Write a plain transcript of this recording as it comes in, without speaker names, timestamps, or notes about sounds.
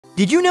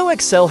Did you know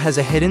Excel has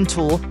a hidden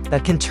tool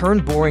that can turn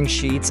boring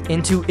sheets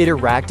into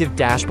interactive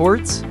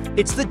dashboards?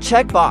 It's the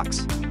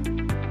CheckBox.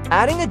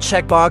 Adding a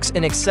checkbox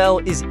in Excel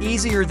is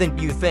easier than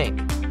you think.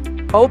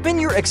 Open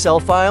your Excel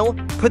file,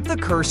 put the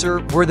cursor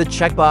where the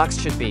checkbox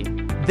should be.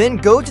 Then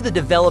go to the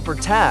Developer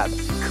tab,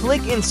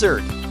 click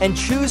Insert, and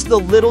choose the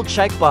little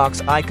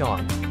checkbox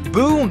icon.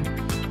 Boom!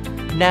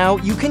 Now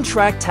you can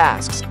track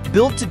tasks,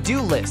 build to-do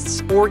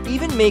lists, or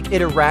even make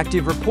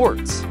interactive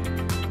reports.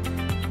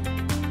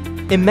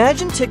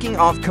 Imagine ticking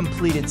off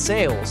completed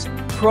sales,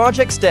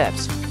 project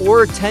steps,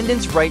 or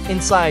attendance right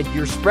inside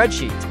your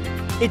spreadsheet.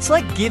 It's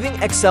like giving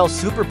Excel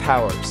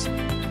superpowers.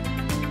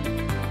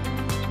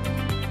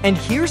 And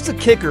here's the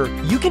kicker,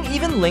 you can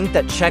even link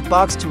that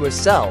checkbox to a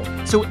cell,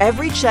 so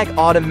every check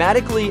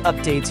automatically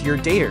updates your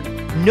data.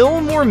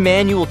 No more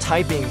manual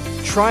typing,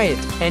 try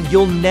it, and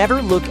you'll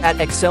never look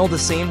at Excel the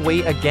same way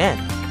again.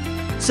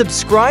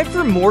 Subscribe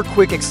for more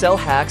quick Excel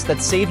hacks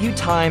that save you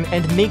time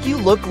and make you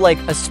look like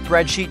a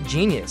spreadsheet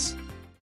genius.